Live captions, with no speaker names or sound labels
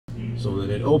so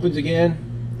that it opens again,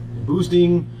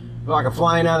 boosting, like a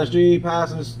flying down the street,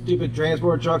 passing a stupid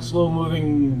transport truck, slow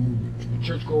moving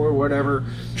churchgoer, whatever,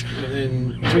 and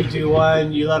then 3, 2,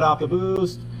 1, you let off the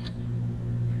boost.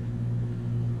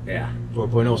 Yeah,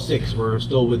 4.06, we're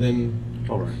still within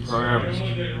parameters.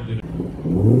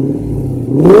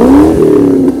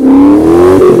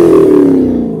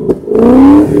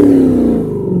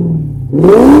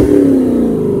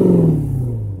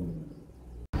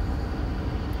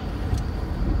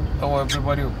 Hello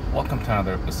everybody, welcome to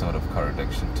another episode of Car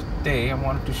Addiction. Today I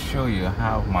wanted to show you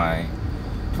how my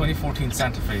 2014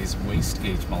 Santa Fe's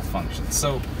wastegate malfunctions.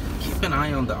 So keep an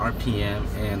eye on the RPM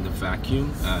and the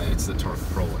vacuum. It's the Torque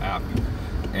Pro app,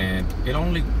 and it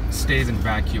only stays in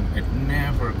vacuum. It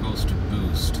never goes to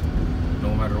boost,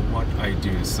 no matter what I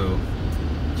do. So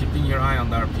keeping your eye on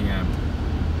the RPM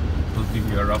will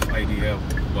give you a rough idea of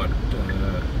what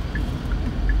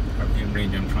RPM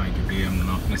range I'm trying to be. I'm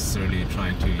not necessarily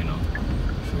trying to,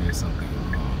 show you something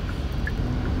wrong.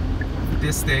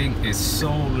 This thing is so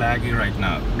laggy right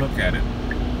now. Look at it.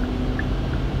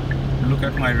 Look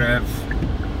at my rev,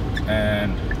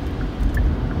 and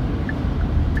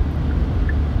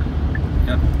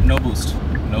no boost,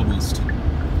 no boost.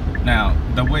 Now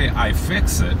the way I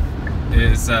fix it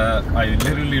is I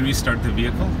literally restart the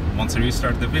vehicle. Once I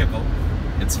restart the vehicle,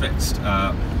 it's fixed.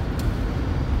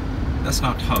 That's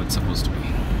not how it's supposed to be.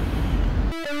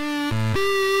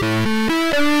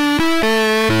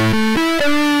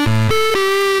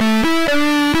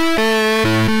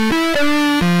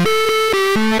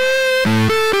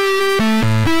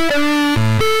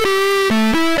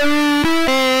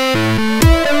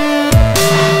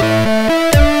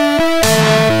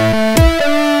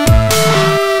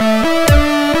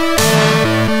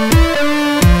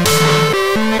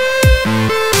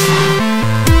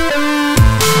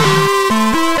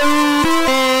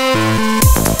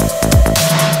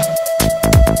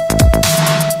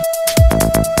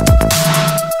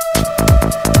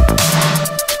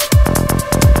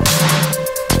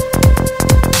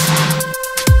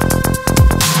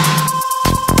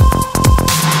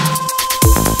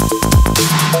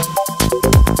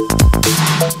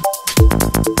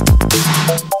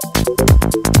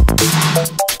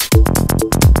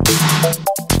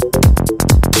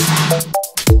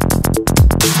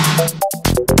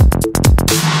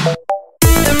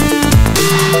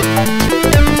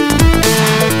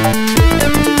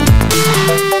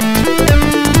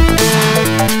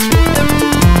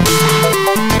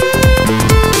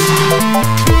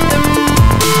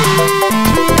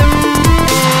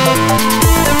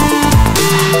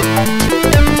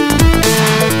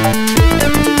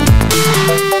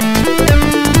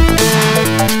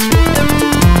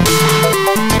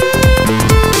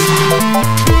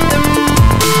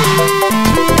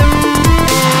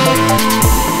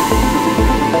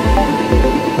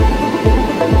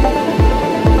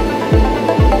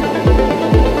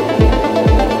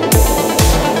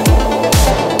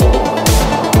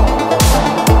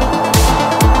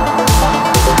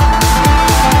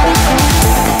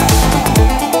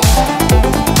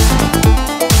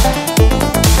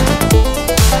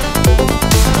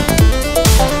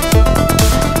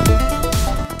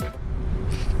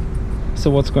 So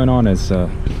what's going on is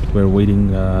we're waiting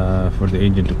for the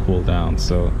engine to cool down.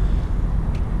 So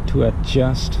to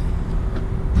adjust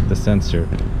the sensor,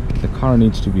 the car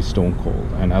needs to be stone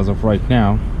cold, and as of right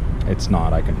now it's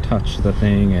not. I can touch the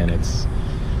thing and it's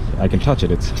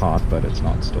hot, but it's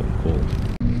not stone cold.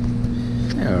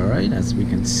 Alright, as we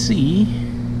can see,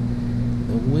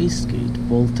 the wastegate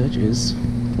voltage is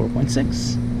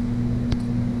 4.6.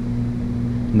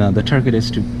 Now the target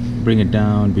is to bring it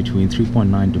down between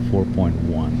 3.9 to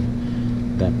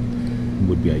 4.1. That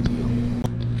would be ideal.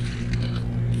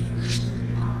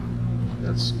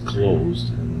 That's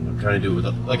closed, and I'm trying to do it with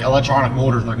like electronic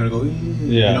motors. Not gonna go, do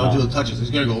the touches.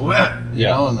 It's gonna go,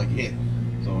 and like hit.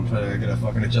 So I'm trying to get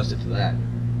fucking adjust it to that.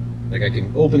 Like I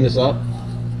can open this up,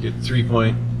 get 3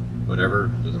 point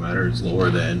whatever, doesn't matter. It's lower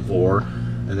than 4,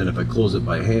 and then if I close it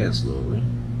by hand slowly,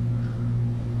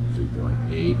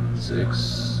 3.8,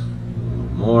 6.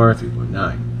 More,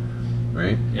 3.9,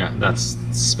 right? Yeah, that's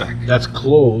spec. That's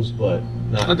closed, but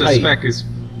not tight. The spec is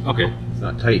okay. It's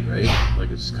not tight, right?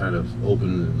 Like it's kind of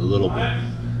open a little bit.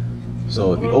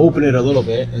 So if you open it a little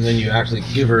bit, and then you actually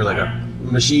give her like a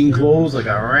machine close, like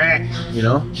a rack,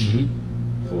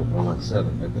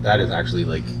 4.17. But that is actually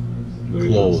like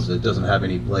closed. It doesn't have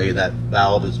any play. That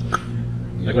valve is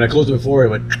like when I closed it before, it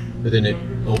went, but then it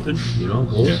opened,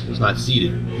 closed. Yeah. It's not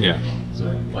seated. Yeah. So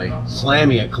by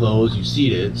slamming it closed, you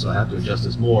seat it, so I have to adjust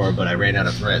this more, but I ran out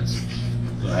of threads.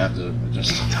 So I have to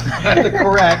adjust, I have to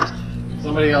correct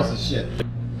somebody else's shit.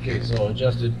 Okay, so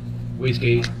adjusted,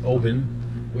 wastegate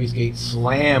open, wastegate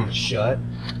slam shut,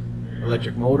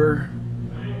 electric motor,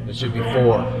 it should be 4.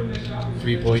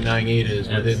 3.98 is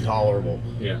within tolerable.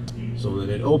 Yeah. So that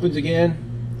it opens again,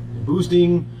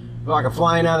 boosting, like a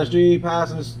flying down the street,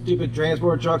 passing a stupid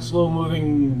transport truck, slow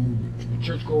moving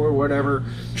churchgoer, whatever.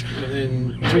 And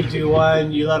then 3, 2,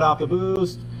 1, you let off the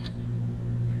boost.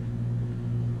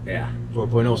 Yeah.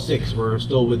 4.06, we're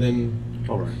still within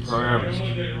parameters.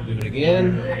 Do it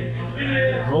again.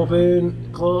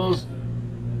 Open, close.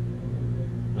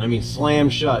 I mean slam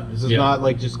shut. This is not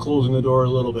like just closing the door a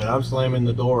little bit. I'm slamming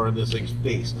the door in this thing's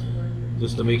face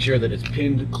just to make sure that it's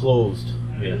pinned closed.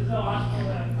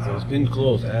 Yeah. So it's pinned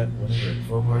closed at whatever,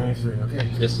 4.93. Okay.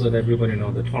 Just so that everybody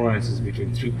know, the tolerance is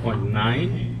between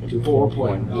 3.9 to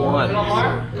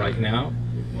 4.1. So right now,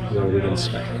 we're within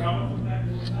spec.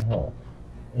 Oh.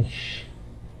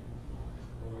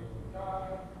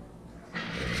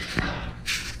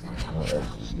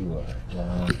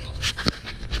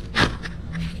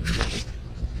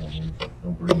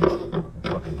 Don't breathe. Don't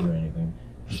fucking do anything.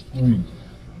 Just breathe.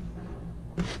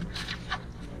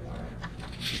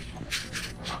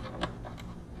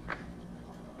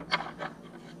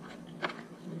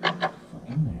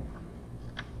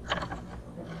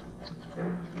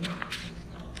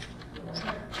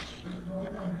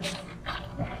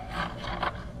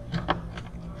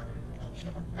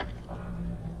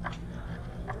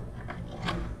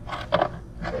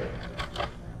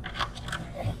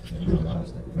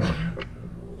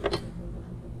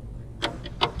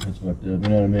 You know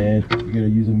what I mean? You gotta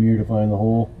use a mirror to find the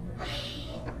hole.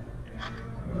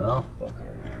 Well, fucking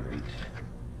great.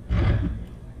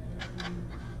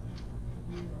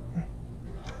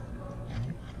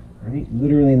 Right?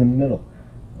 Literally in the middle.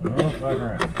 Oh, fuck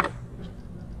around.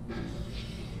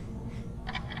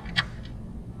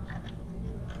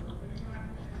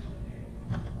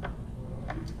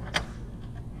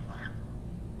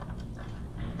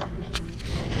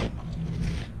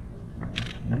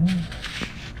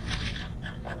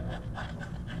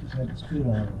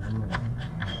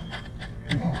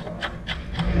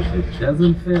 If it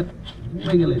doesn't fit,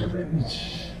 wiggle it a bit.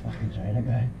 Fucking China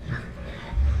guy.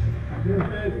 I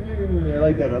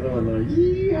like that other one though.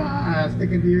 Yeah,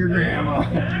 stick it to your grandma.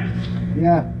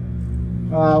 Yeah.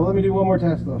 Let me do one more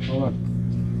test though. Hold on.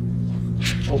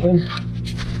 Open.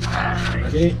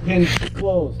 Okay, pin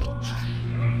closed.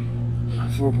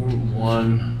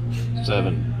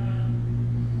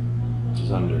 4.17.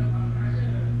 Just under.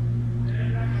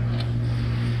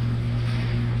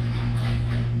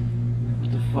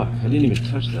 Fuck, I didn't even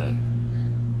touch that.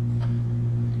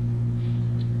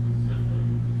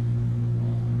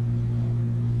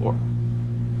 Four.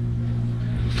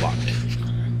 Fuck.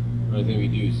 The only thing we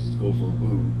do is just go for a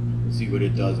boot and see what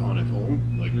it does on its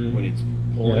own. Like when it's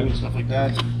pulling and stuff like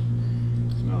that.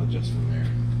 Smell it just from there.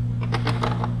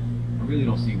 I really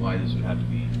don't see why this would have to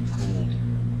be cold.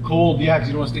 Cold, yeah, because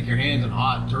you don't want to stick your hands in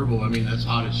hot turbo. I mean, that's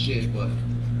hot as shit, but.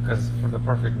 Because for the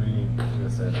perfect reading,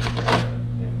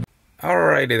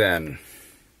 alrighty then.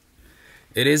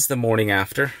 It is the morning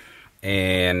after,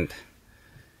 and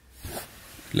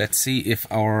let's see if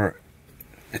our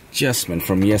adjustment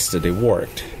from yesterday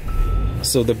worked.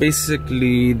 So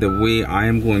basically the way I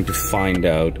am going to find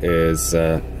out is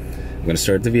I'm going to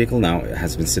start the vehicle now. It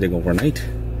has been sitting overnight,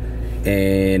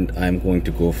 and I'm going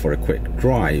to go for a quick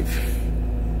drive.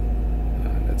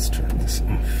 Let's turn this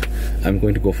off. I'm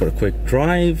going to go for a quick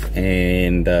drive,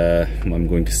 and I'm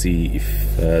going to see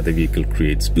if the vehicle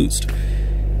creates boost.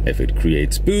 If it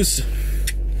creates boost,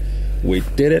 we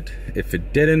did it. If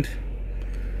it didn't,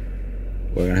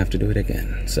 we're gonna have to do it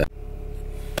again. So,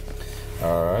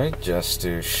 alright, just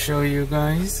to show you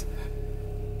guys,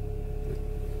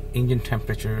 engine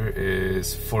temperature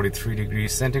is 43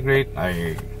 degrees centigrade.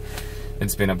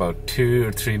 It's been about 2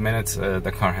 or 3 minutes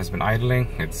the car has been idling.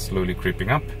 It's slowly creeping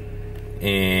up,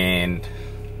 and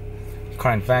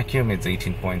current vacuum is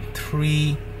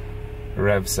 18.3,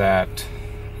 revs at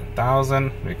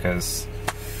 1,000 because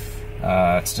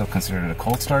it's still considered a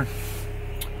cold start.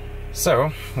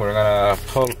 So we're gonna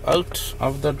pull out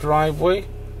of the driveway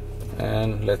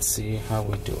and let's see how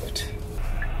we do it.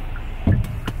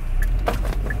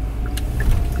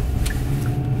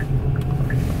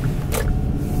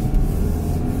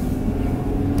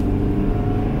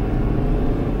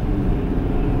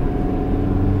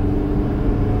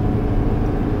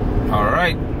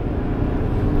 Alright,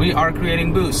 we are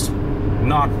creating boost.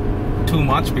 Not too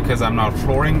much because I'm not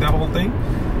flooring the whole thing.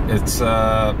 It's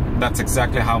that's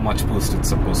exactly how much boost it's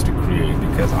supposed to create,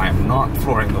 because I am not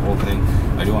flooring the whole thing.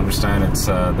 I do understand it's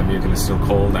the vehicle is still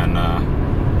cold, and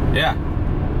yeah,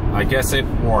 I guess it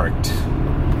worked.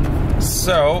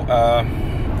 So,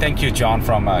 thank you, John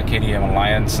from KDM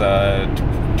Alliance,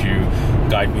 to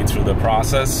guide me through the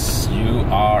process. You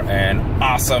are an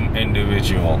awesome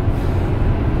individual.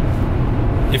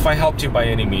 If I helped you by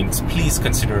any means, please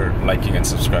consider liking and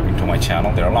subscribing to my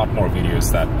channel. There are a lot more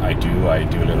videos that I do. I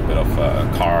do a little bit of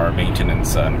car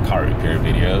maintenance and car repair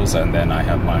videos, and then I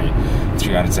have my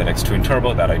 300ZX twin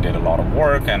turbo that I did a lot of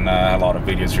work and a lot of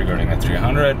videos regarding the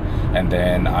 300. And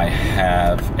then I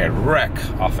have a wreck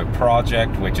of a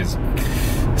project, which is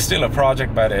still a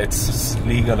project, but it's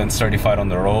legal and certified on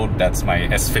the road. That's my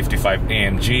S55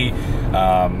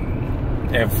 AMG.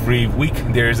 Every week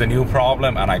there's a new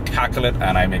problem and I tackle it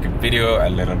and I make a video, a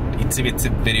little itsy bitsy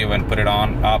video, and put it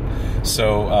on up.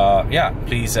 So yeah,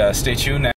 please stay tuned.